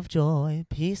 "Love, joy,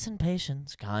 peace, and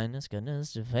patience, kindness,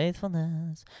 goodness,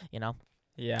 faithfulness."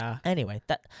 Yeah. Anyway,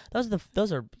 those are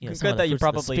some Good of the that you fruits of the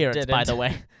probably spirits, by the didn't.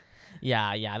 way.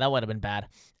 Yeah, that would have been bad.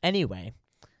 Anyway,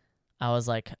 I was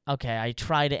like, okay, I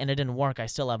tried it and it didn't work. I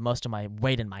still have most of my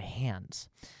weight in my hands.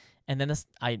 And then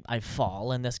I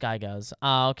fall, and this guy goes,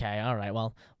 "Oh, okay, all right,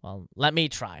 well, let me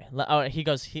try." He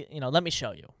goes, "Let me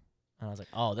show you." And I was like,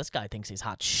 "Oh, this guy thinks he's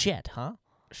hot shit, huh?"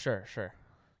 Sure.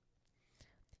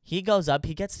 He goes up,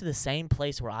 he gets to the same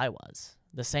place where I was,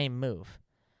 the same move.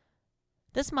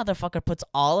 This motherfucker puts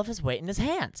all of his weight in his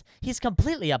hands. He's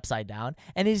completely upside down,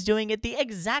 and he's doing it the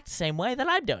exact same way that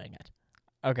I'm doing it.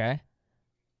 Okay.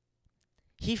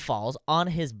 He falls on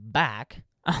his back.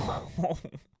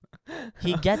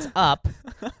 He gets up,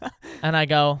 and I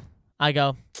go,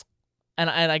 and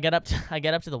I get up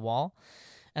to the wall,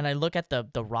 and I look at the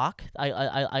rock.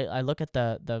 I look at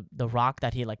the rock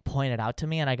that he like pointed out to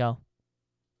me, and I go,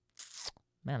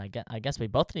 man, I guess we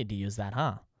both need to use that,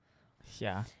 huh?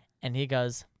 Yeah. And he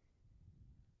goes,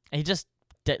 he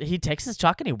takes his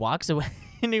chalk and he walks away.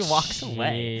 And he walks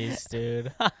away. Jeez,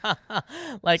 dude.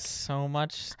 Like, so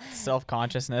much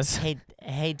self-consciousness.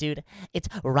 hey, dude, it's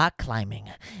rock climbing.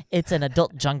 It's an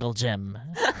adult jungle gym.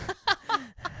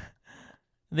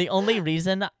 The only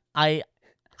reason I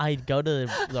go to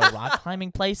the rock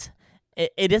climbing place,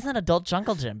 it is an adult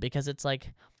jungle gym because it's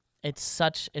like, it's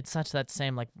such that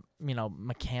same, like, you know,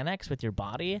 mechanics with your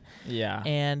body. Yeah.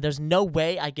 And there's no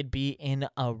way I could be in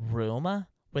a room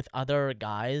with other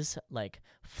guys, like,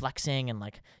 flexing and,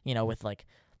 like, you know, with, like,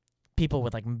 people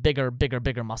with, like, bigger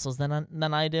muscles than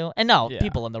I do. And no,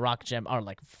 people in the rock gym are,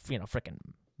 like, you know, freaking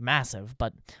massive,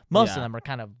 but most of them are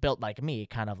kind of built like me,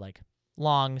 kind of, like,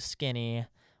 long, skinny,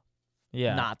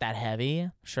 not that heavy.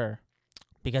 Sure.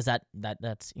 Because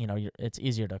that's, you know, it's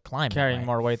easier to climb. Carrying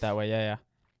more weight that way. Yeah.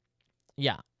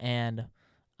 Yeah, and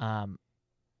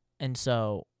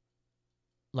so,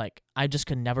 like, I just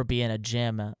could never be in a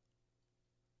gym,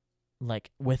 like,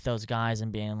 with those guys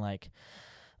and being, like,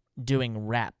 doing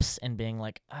reps and being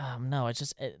like, no, it's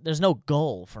just, there's no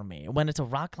goal for me. When it's a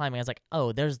rock climbing, I was like,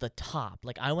 oh, there's the top.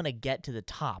 Like, I want to get to the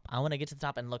top. I want to get to the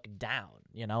top and look down.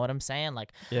 You know what I'm saying?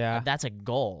 Like, that's a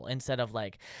goal instead of,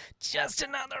 like, just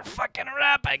another fucking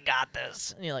rep. I got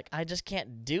this. And you're like, I just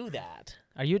can't do that.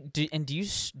 Are you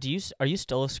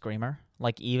still a screamer?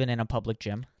 Like, even in a public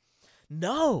gym?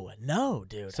 No,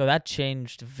 dude. So that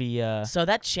changed via. So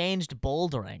that changed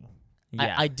bouldering.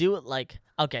 Yeah. I do it like,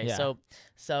 okay,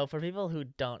 so for people who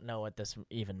don't know what this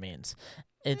even means,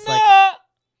 it's like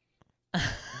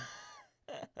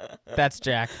that's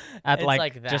Jack at it's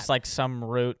like that. Just like some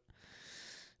route,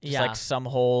 just like some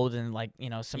hold and, like, you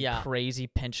know, some crazy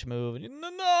pinch move.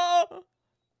 No.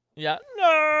 Yeah.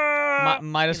 No.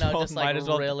 Might as well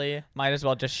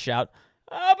just shout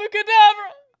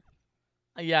abracadabra.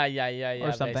 Yeah.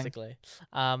 Or something. Basically.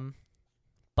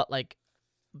 But, like,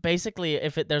 basically,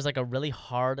 if there's, like, a really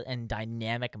hard and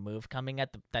dynamic move coming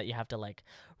at that you have to, like,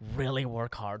 really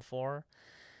work hard for,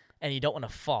 and you don't want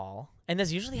to fall, and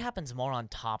this usually happens more on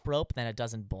top rope than it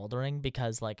does in bouldering,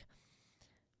 because, like,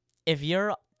 if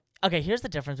you're okay, here's the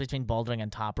difference between bouldering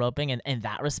and top roping, and in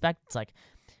that respect, it's like,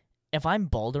 if I'm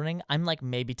bouldering, I'm, like,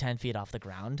 maybe 10 feet off the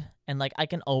ground, and, like, I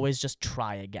can always just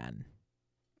try again.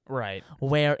 Right.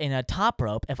 Where in a top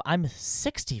rope, if I'm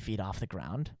 60 feet off the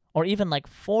ground, or even, like,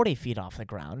 40 feet off the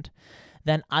ground,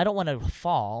 then I don't want to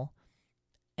fall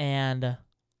and,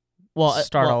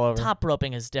 start all over. Top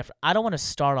roping is different. I don't want to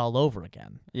start all over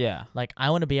again. Yeah. Like, I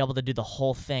want to be able to do the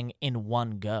whole thing in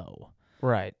one go.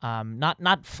 Right.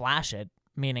 Not flash it,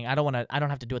 meaning I don't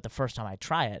have to do it the first time I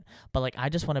try it, but, like, I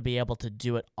just want to be able to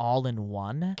do it all in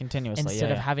one. Continuously,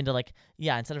 instead of having to,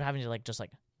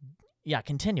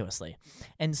 continuously.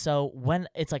 And so when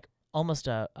it's, like, almost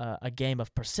a game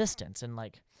of persistence and,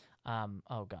 like,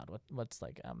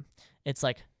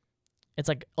 it's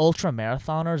like ultra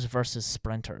marathoners versus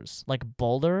sprinters. Like,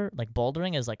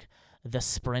 bouldering is, like, the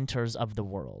sprinters of the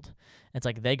world. It's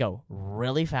like they go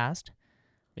really fast.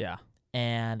 Yeah.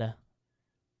 And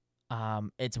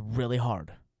it's really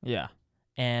hard. Yeah.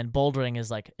 And bouldering is,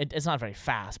 like, it's not very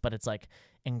fast, but it's, like,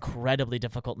 incredibly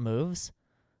difficult moves.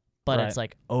 But it's,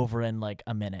 like, over in, like,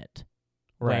 a minute.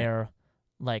 Right. Where,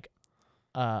 like,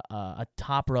 a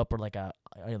top rope or, like, a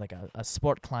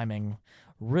sport climbing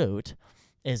route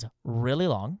is really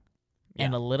long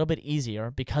and a little bit easier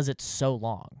because it's so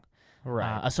long.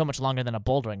 Right. So much longer than a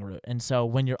bouldering route. And so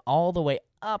when you're all the way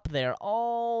up there,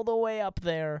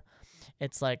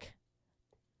 it's like,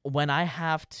 when I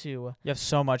have to... You have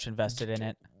so much invested in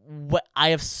it. I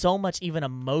have so much even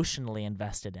emotionally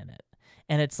invested in it.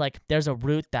 And it's like, there's a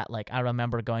route that, like, I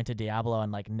remember going to Diablo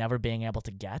and, like, never being able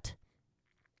to get.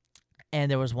 And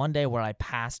there was one day where I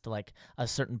passed, like, a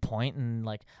certain point and,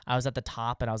 like, I was at the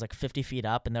top and I was, like, 50 feet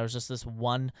up, and there was just this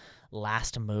one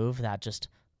last move that just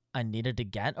I needed to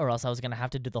get, or else I was going to have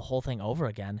to do the whole thing over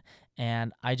again.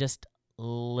 And I just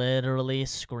literally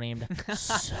screamed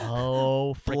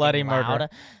so freaking bloody loud. murder.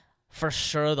 For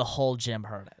sure the whole gym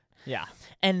heard it. Yeah.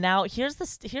 And now here's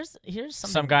something.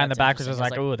 Some guy in the back was just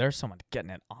like, "Ooh, "Ooh, there's someone getting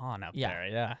it on up there."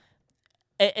 Yeah.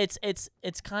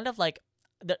 It's kind of like,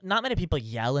 not many people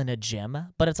yell in a gym,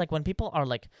 but it's like when people are,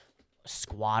 like,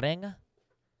 squatting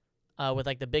with,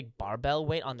 like, the big barbell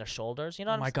weight on their shoulders. You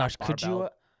know what I'm saying? Oh my gosh,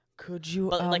 could you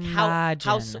but, like, imagine?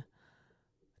 how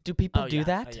do people do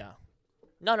that? Yeah.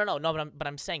 No. But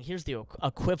I'm saying here's the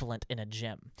equivalent in a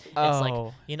gym. It's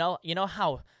like, you know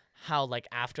how like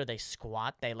after they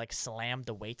squat they, like, slam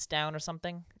the weights down or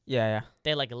something. Yeah.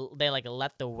 They let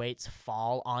the weights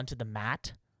fall onto the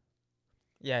mat.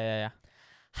 Yeah.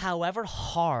 however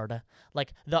hard,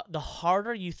 like the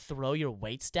harder you throw your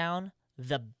weights down,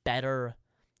 the better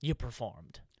you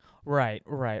performed. Right.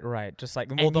 Just like,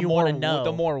 well, And the you more wanna know-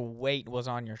 the more weight was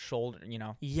on your shoulder, you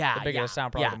know. Yeah, The bigger yeah, the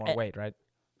sound, probably yeah, the more weight, right?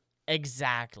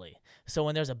 Exactly. So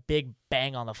when there's a big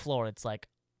bang on the floor, it's like,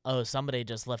 oh, somebody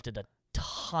just lifted a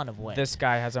ton of weight. This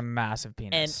guy has a massive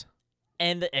penis.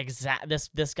 And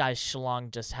this guy's schlong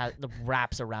just has the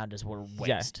wraps around his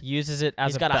waist. Yeah, uses it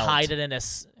as He's a got to belt. hide it in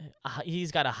his.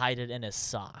 He's got to hide it in his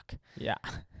sock. Yeah.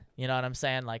 You know what I'm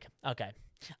saying? Like, okay,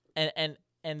 and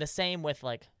the same with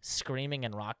like screaming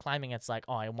and rock climbing. It's like,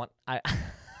 oh, I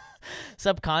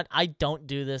don't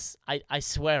do this. I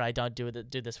swear I don't do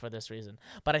this for this reason.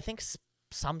 But I think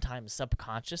sometimes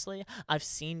subconsciously, I've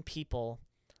seen people.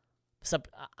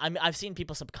 I've seen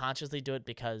people subconsciously do it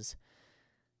because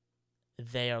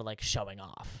they are like showing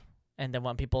off, and they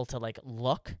want people to like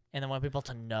look, and they want people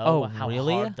to know how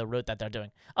really? hard the route that they're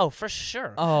doing. Oh, for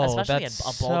sure. Oh, especially that's at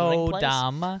a bouldering so place.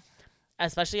 dumb.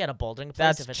 Especially at a bouldering place,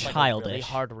 That's if it's like a really childish.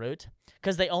 hard route,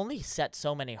 because they only set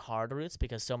so many hard routes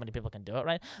because so many people can do it,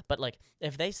 right? But like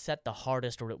if they set the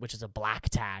hardest route, which is a black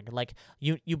tag, like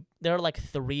there are like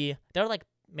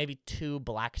maybe 2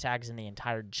 black tags in the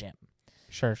entire gym.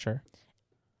 Sure.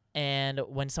 And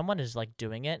when someone is like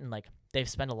doing it and like they've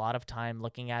spent a lot of time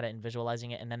looking at it and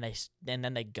visualizing it, and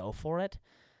then they go for it,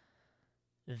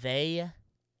 they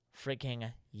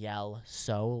freaking yell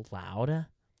so loud.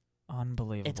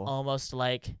 Unbelievable. It's almost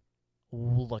like,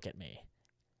 look at me.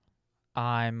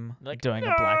 I'm Like, doing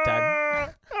a black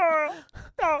tag.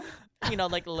 You know,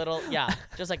 like little,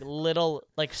 just like little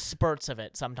like spurts of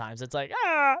it. Sometimes it's like,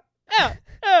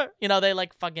 you know, they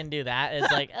like fucking do that.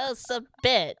 It's like, oh, some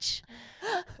bitch.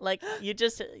 Like you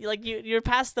just like you're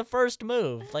past the first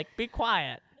move. Like be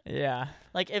quiet. Yeah.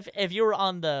 Like if you were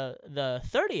on the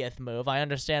 30th move, I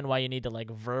understand why you need to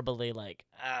like verbally like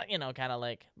you know, kind of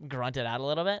like grunt it out a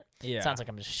little bit. Yeah. Sounds like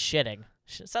I'm just shitting.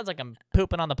 Sounds like I'm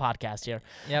pooping on the podcast here.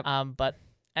 Yep. But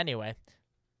anyway,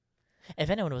 if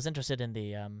anyone was interested in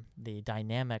the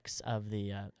dynamics of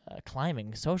the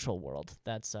climbing social world,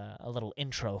 that's a little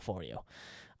intro for you.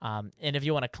 And if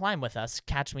you want to climb with us,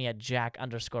 catch me at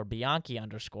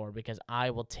Jack_Bianchi_ because I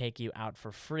will take you out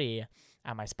for free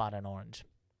at my spot in Orange.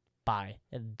 Bye.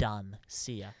 Done.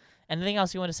 See ya. Anything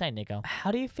else you want to say, Nico?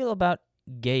 How do you feel about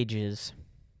gauges?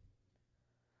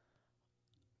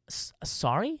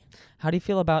 Sorry? How do you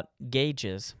feel about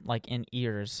gauges, like in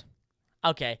ears?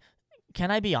 Okay.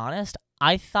 Can I be honest?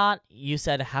 I thought you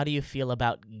said, how do you feel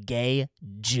about gay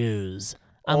Jews?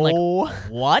 I'm like,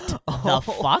 what the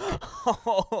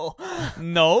fuck?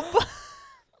 Nope.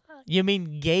 You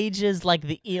mean gauges like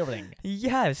the earring?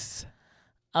 Yes.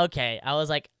 Okay. I was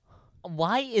like,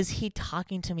 why is he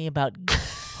talking to me about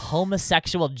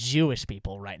homosexual Jewish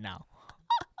people right now?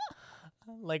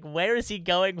 Like, where is he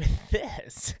going with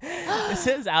this? This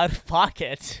is out of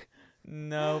pocket.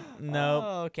 Nope.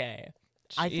 Oh, okay.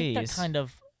 I think that Jeez. kind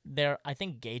of I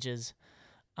think gauges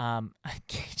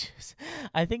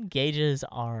I think gauges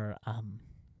are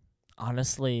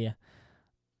honestly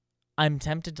I'm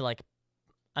tempted to like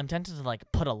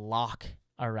put a lock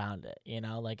around it, you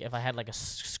know? Like if I had like a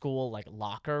school like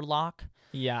locker lock,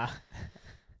 Yeah.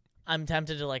 I'm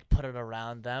tempted to like put it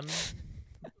around them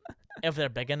if they're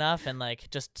big enough and like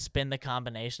just spin the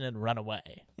combination and run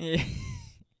away.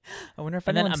 I wonder if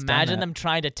And then anyone's done imagine that. them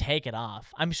trying to take it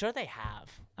off. I'm sure they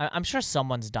have. I'm sure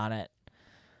someone's done it.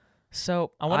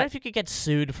 So I wonder if you could get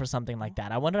sued for something like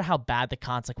that. I wonder how bad the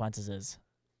consequences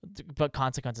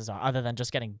are, other than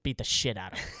just getting beat the shit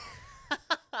out of.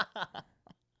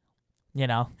 You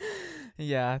know?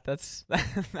 Yeah, that's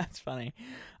funny.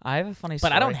 I have a funny But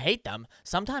story. I don't hate them.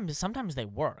 Sometimes they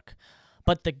work.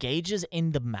 But the gauges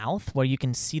in the mouth where you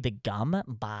can see the gum,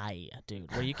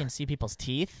 dude. Where you can see people's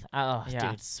teeth. Oh,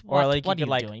 Yeah. dude. Or What, like what you are could you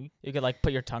like doing? you could like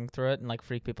put your tongue through it and like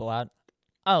freak people out.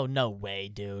 Oh, no way,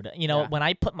 dude. You know, Yeah. when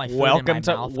I put my food Welcome in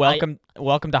to my mouth,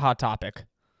 welcome to Hot Topic.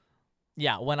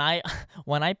 yeah, when I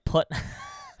put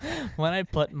when I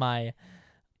put my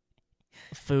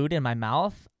food in my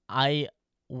mouth, I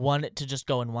want it to just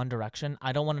go in one direction.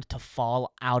 I don't want it to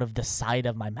fall out of the side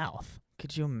of my mouth.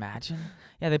 Could you imagine?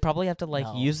 Yeah, they probably have to like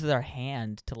No. use their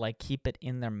hand to like keep it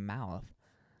in their mouth.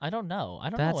 I don't know. I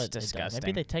don't That's know what they do. disgusting.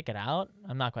 Maybe they take it out.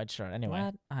 I'm not quite sure. Anyway.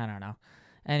 What? I don't know.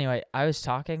 Anyway, I was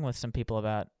talking with some people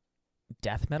about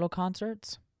death metal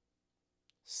concerts,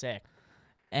 Sick.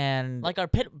 and Like our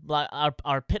pit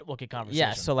Wookiee conversation.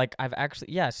 yeah, so like I've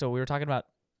actually so we were talking about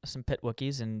some pit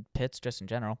Wookiees and pits just in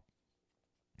general,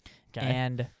 okay.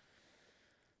 and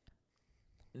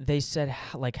they said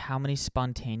like how many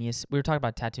spontaneous. We were talking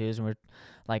about tattoos, and we are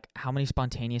like how many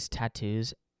spontaneous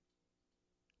tattoos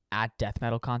at death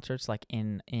metal concerts, like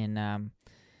in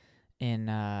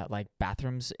like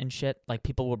bathrooms and shit. Like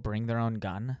people would bring their own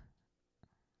gun.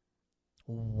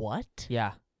 What?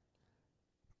 Yeah,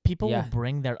 People Yeah. will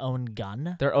bring their own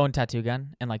gun? their own tattoo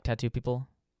gun and like tattoo people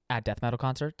at death metal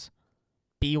concerts.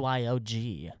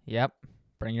 BYOG. Yep,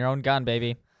 bring your own gun,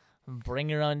 baby. Bring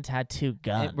your own tattoo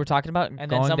gun. We're talking about and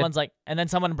going then someone's like, and then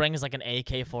someone brings like an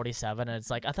AK-47, and it's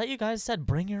like, I thought you guys said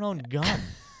bring your own gun.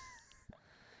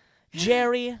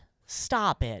 Jerry,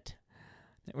 stop it.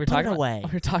 we're Put talking it about, away.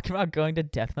 we're talking about going to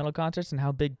death metal concerts and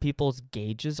how big people's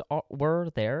gauges were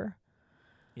there.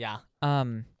 Yeah.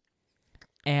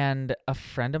 And a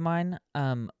friend of mine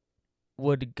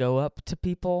would go up to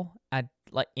people at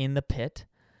like in the pit,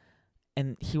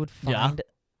 and he would Yeah. find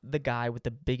the guy with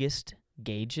the biggest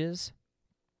gauges,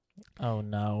 Oh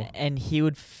no. and he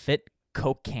would fit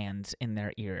Coke cans in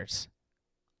their ears.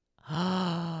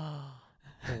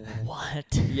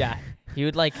 What? Yeah, he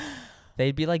would like,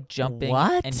 they'd be like jumping,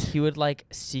 What? and he would like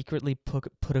secretly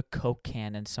put a Coke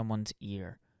can in someone's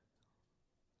ear.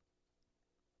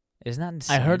 Isn't that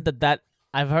insane?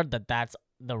 I've heard that that's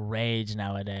the rage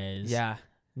nowadays. Yeah,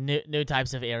 New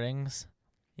types of earrings.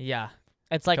 yeah,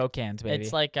 It's like Coke cans, baby.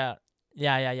 it's like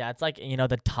yeah. It's like, you know,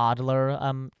 the toddler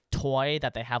toy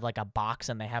that they have like a box,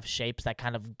 and they have shapes that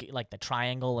kind of like the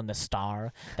triangle and the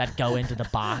star that go into the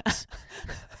box.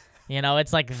 You know,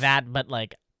 it's like that, but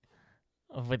like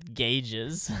with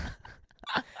gauges.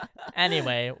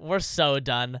 Anyway, we're so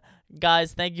done.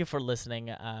 Guys, thank you for listening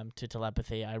to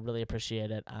Telepathy. I really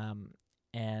appreciate it.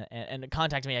 And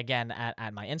contact me again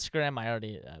at my Instagram. I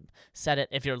already said it.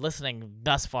 If you're listening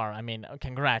thus far, I mean,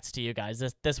 congrats to you guys.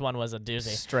 This one was a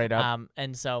doozy. Straight up.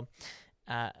 And so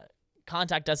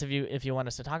contact us if you want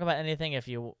us to talk about anything. If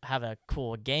you have a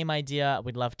cool game idea,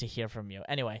 we'd love to hear from you.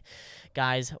 Anyway,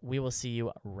 guys, we will see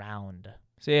you around.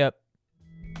 See ya.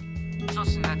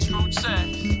 Trusting that truth says,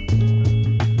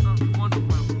 wonder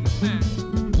where we've been.